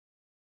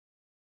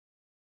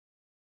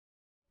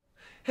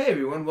Hey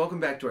everyone, welcome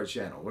back to our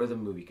channel. We're the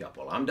Movie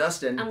Couple. I'm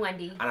Dustin. I'm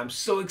Wendy. And I'm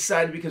so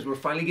excited because we're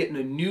finally getting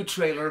a new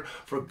trailer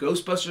for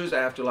Ghostbusters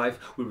Afterlife.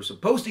 We were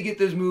supposed to get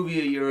this movie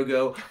a year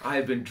ago.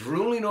 I've been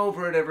drooling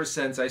over it ever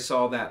since I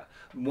saw that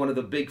one of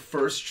the big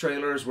first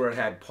trailers where it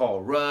had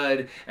Paul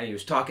Rudd and he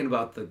was talking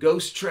about the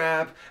ghost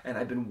trap, and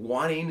I've been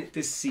wanting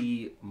to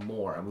see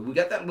more. I mean, we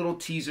got that little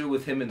teaser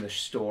with him in the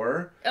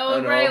store.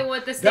 Oh, right,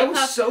 with the That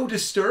was so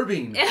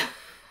disturbing.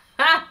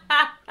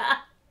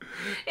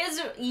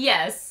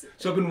 Yes.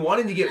 So I've been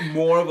wanting to get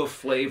more of a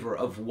flavor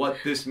of what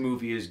this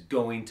movie is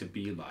going to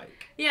be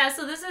like. Yeah,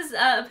 so this is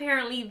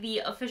apparently the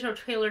official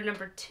trailer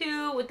number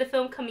 2 with the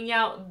film coming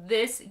out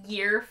this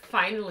year,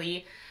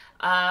 finally.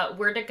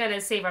 We're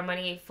gonna save our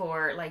money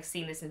for like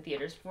seeing this in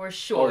theaters for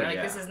sure. Oh, like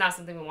yeah. This is not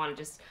something we want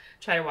to just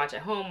try to watch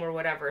at home or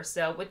whatever.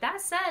 So with that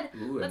said,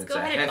 Ooh, let's and go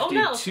ahead and it's a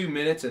hefty 2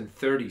 minutes and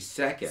 30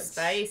 seconds.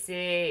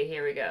 Spicy.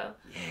 Here we go.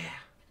 Yeah,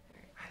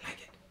 I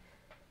like it.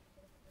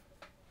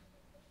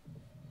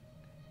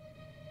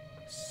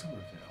 Somerville.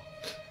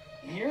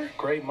 You're a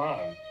great mom.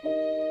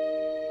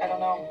 I don't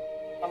know.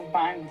 I'm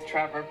fine with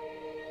Trevor,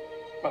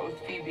 but with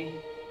Phoebe,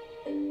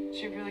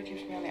 she really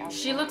keeps me on the outside.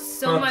 She looks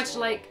so much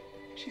like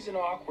She's an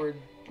awkward,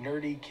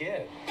 nerdy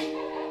kid.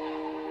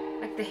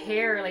 the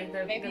hair, like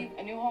the Maybe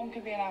a new home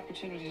could be an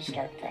opportunity to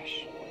start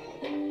fresh.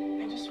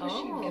 I just wish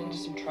she would get into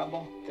some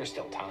trouble. There's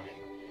still time.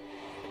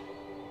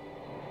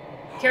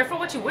 Careful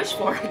what you wish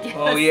for, I guess.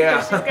 Oh,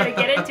 yeah. She's gonna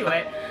get into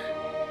it.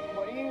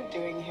 What are you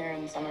doing here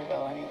in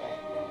Somerville anyway?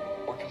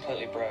 We're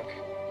completely broke,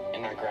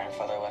 and our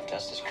grandfather left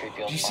us this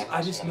creepy old Do you see? I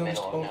farmhouse just in the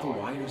noticed middle all of the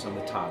nowhere. wires on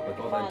the top, like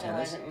all the Father antennas.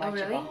 wasn't much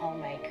really? of a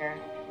homemaker.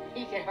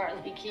 He could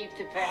hardly keep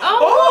the pet.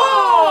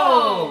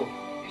 Oh!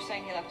 You're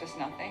saying he left us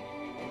nothing?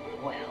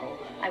 Well,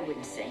 I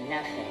wouldn't say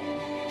nothing.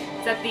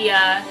 Is that the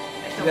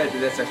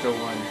That's Ecto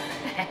 1.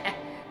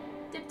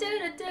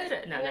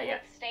 No, not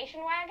yet.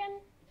 Station wagon?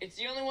 It's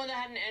the only one that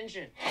had an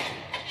engine.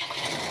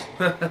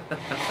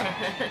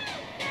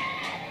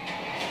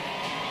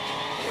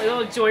 A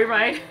little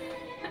joyride.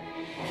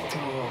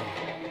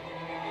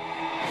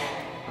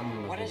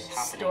 What is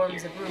happening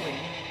Storms here? of ruin.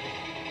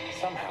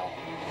 Somehow,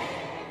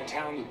 a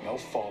town with no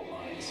fault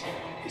lines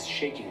is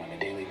shaking on a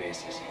daily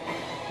basis.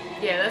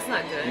 Yeah, that's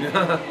not good.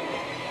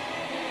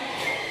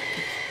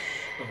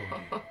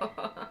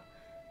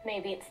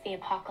 Maybe it's the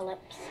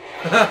apocalypse.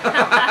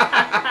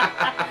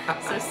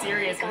 So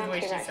serious with the way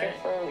she You're not said here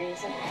it. for a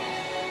reason.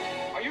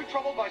 Are you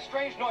troubled by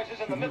strange noises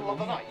in the middle of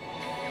the night?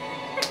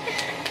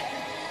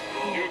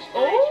 Do you experience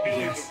Oh!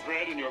 feelings of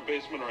dread in your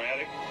basement or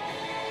attic?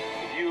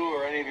 Have you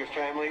or any of your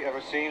family ever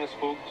seen a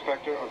spook,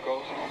 specter, or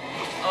ghost?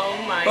 Oh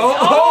my Oh!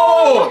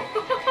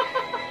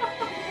 Oh!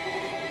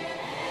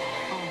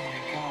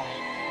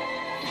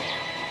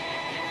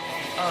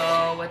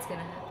 Oh, what's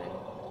gonna happen?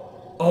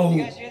 Oh!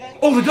 You guys hear that?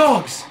 Oh, the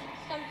dogs!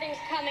 Something's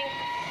coming.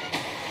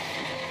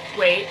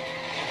 Wait.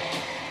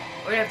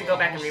 We're gonna have to go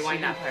back and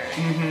rewind that part.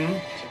 Mm-hmm.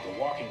 It's like The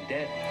Walking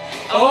Dead.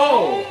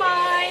 Oh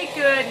my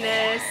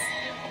goodness.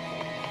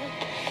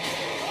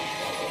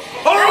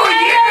 Oh,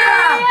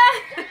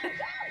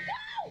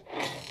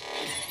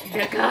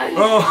 The guns.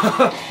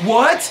 Oh,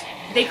 what?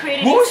 They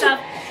created What new was stuff,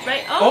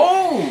 right? Oh,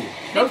 Oh!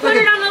 they That was put like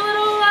it a- on a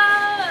little,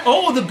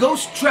 Oh, the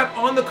ghost trap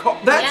on the car.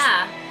 That's...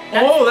 yeah.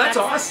 That's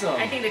awesome.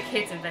 I think the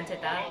kids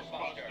invented that.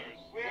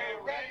 Ghostbusters,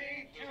 we're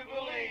ready to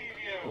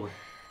believe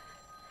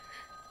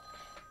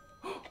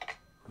you.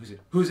 Who's it?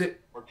 Who's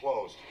it? We're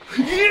closed.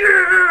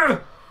 Yeah!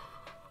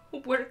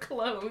 We're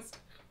closed.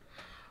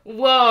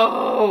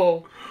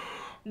 Whoa.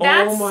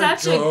 That's Oh my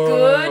such a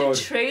good God.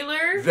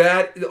 trailer.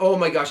 That, oh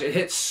my gosh, it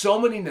hit so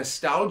many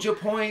nostalgia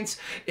points.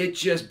 It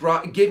just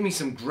gave me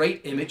some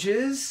great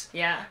images.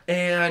 Yeah.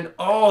 And,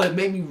 oh, it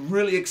made me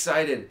really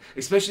excited.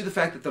 Especially the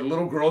fact that the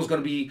little girl's going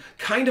to be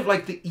kind of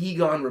like the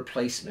Egon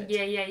replacement.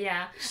 Yeah, yeah,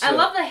 yeah. So- I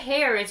love the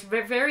hair. It's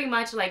very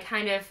much like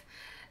kind of,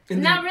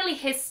 And not then- really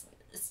his,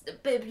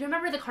 but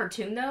remember the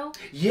cartoon though?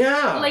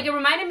 Yeah. Like it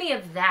reminded me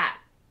of that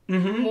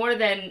Mm-hmm. more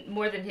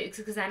than his,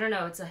 because I don't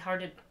know, it's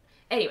hard to,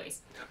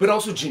 anyways. But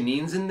also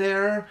Janine's in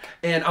there.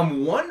 And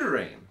I'm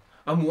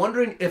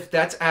wondering if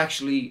that's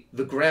actually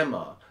the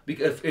grandma.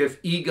 Because if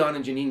Egon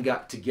and Janine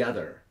got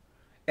together.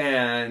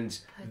 And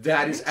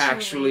that is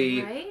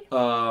actually, Right?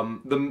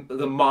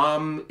 the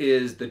mom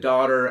is the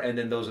daughter, and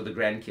then those are the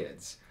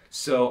grandkids.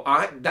 So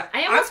I'm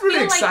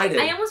really excited.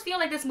 I almost feel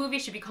like this movie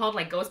should be called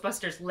like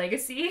Ghostbusters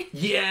Legacy.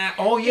 Yeah.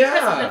 Oh Because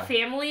yeah. of the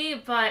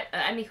family, but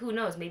I mean, who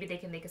knows? Maybe they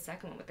can make a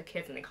second one with the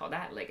kids and they call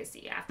that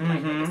Legacy,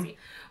 Afterlife Legacy,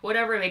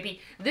 whatever it may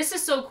be. This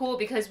is so cool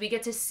because we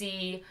get to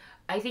see.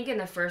 I think in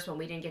the first one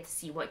we didn't get to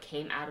see what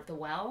came out of the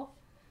well.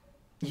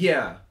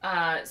 Yeah.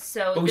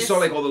 So But we this, saw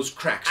like all those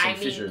cracks and I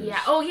mean, fissures. yeah.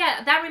 Oh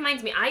yeah, that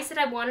reminds me. I said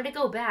I wanted to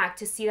go back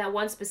to see that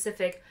one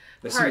specific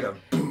Let's see part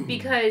the boom.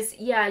 because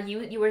yeah,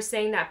 you were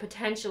saying that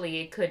potentially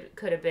it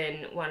could have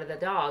been one of the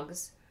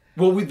dogs.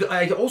 Well,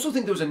 I also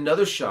think there was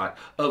another shot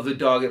of the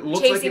dog. It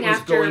looked like Chasing it was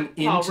after going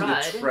Paul into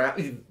Rudd. the trap,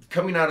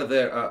 coming out of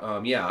the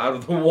out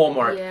of the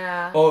Walmart.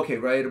 Yeah. Oh, okay,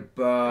 right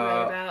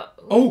about. Right about.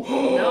 Oh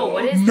no!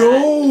 What is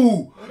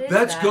no! What is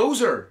That's that?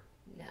 Gozer.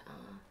 No.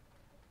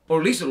 Or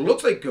at least it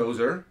looks like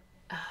Gozer.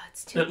 Oh,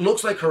 it's too. It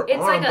looks like her It's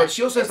arm, like but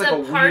she also has like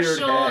a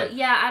partial, weird head.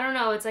 Yeah, I don't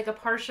know. It's like a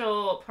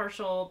partial.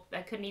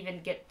 I couldn't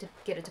even get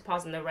it to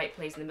pause in the right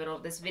place in the middle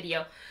of this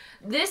video.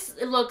 This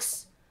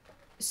looks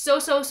so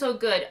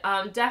good.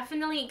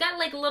 Definitely got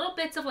like little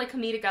bits of like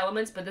comedic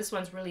elements, but this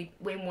one's really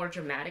way more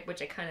dramatic, which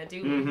I kind of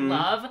do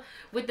love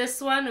with this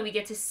one. And we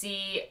get to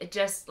see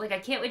just like, I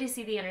can't wait to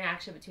see the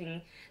interaction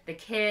between the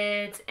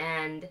kids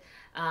and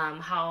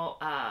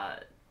how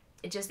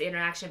just the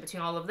interaction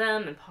between all of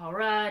them and Paul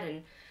Rudd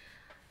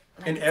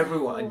and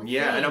everyone,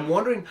 yeah. And I'm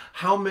wondering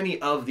how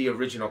many of the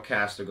original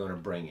cast they're going to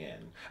bring in.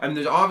 I mean,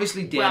 there's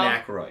obviously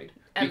Dan Aykroyd.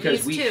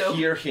 Because we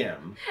hear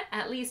him.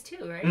 At least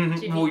two, right?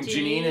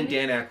 Janine and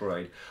Dan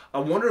Aykroyd. I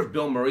wonder if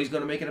Bill Murray's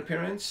going to make an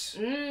appearance.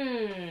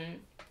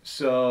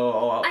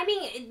 So... I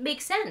mean, it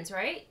makes sense,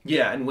 right?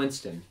 Yeah, and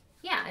Winston.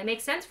 Yeah, it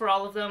makes sense for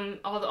all of them,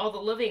 all the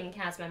living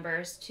cast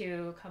members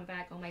to come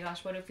back. Oh my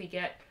gosh, what if we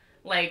get,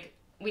 like,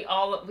 we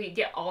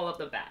get all of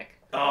them back?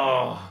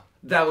 Oh,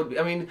 that would be...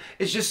 I mean,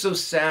 it's just so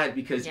sad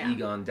because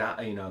Egon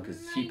died, you know,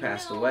 because he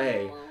passed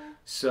away.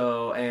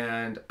 So,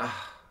 and...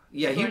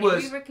 yeah, he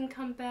was... Weaver can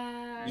come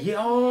back.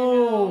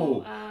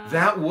 Yo,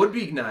 that would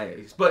be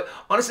nice. But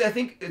honestly, I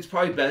think it's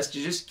probably best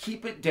to just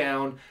keep it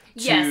down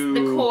to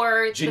the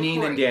core,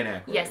 Janine and Dan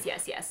Aykroyd.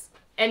 Yes.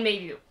 And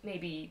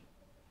maybe...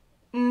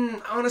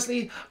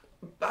 honestly,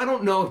 I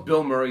don't know if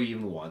Bill Murray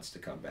even wants to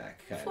come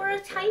back. For a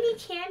tiny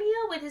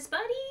cameo with his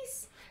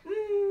buddies?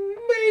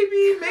 Maybe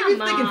if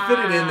they can fit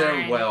it in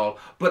there well.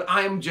 But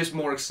I'm just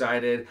more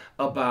excited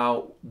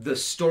about the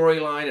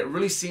storyline. It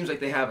really seems like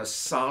they have a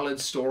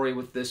solid story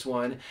with this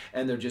one,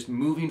 and they're just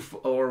moving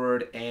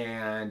forward.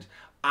 And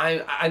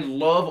I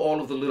love all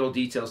of the little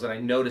details that I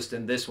noticed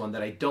in this one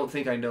that I don't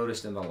think I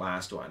noticed in the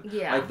last one.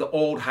 Yeah. Like the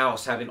old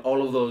house having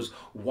all of those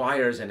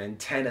wires and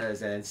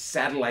antennas and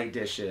satellite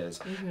dishes.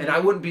 And I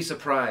wouldn't be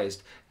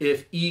surprised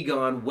if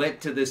Egon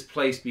went to this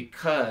place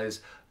because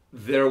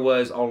there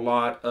was a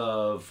lot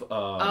of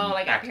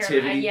like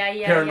activity,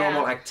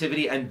 paranormal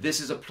activity, and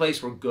this is a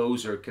place where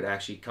Gozer could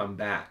actually come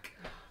back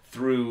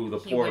through the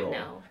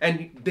portal.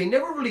 And they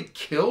never really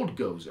killed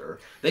Gozer.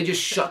 They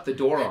just shut the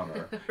door on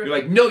her. You're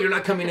like, no, you're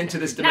not coming into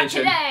this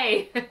dimension. Not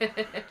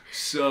today!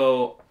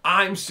 So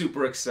I'm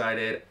super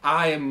excited.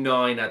 I am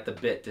gnawing at the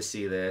bit to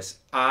see this.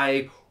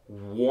 I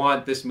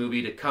want this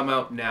movie to come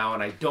out now,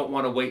 and I don't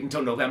want to wait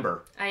until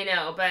November. I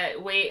know,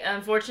 but wait,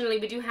 unfortunately,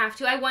 we do have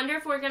to. I wonder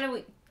if we're going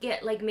to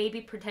get, like,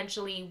 maybe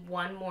potentially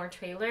one more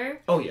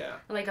trailer. Oh, yeah.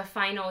 Like a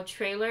final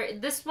trailer.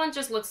 This one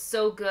just looks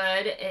so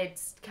good.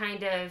 It's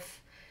kind of,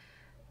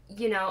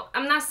 you know,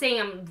 I'm not saying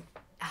I'm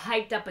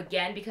hyped up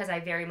again because I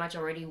very much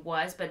already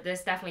was, but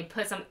this definitely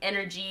put some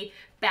energy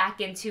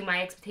back into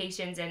my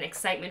expectations and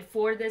excitement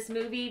for this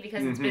movie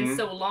because it's been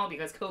so long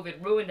because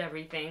COVID ruined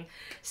everything.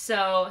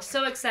 So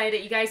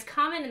excited. You guys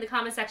comment in the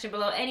comment section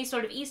below any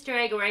sort of Easter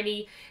egg or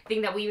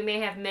anything that we may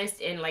have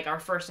missed in like our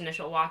first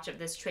initial watch of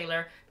this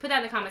trailer. Put that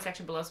in the comment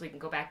section below so we can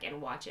go back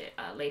and watch it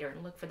later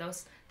and look for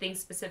those things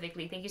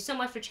specifically. Thank you so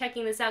much for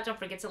checking this out. Don't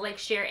forget to like,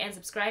 share, and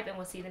subscribe, and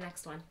we'll see you in the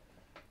next one.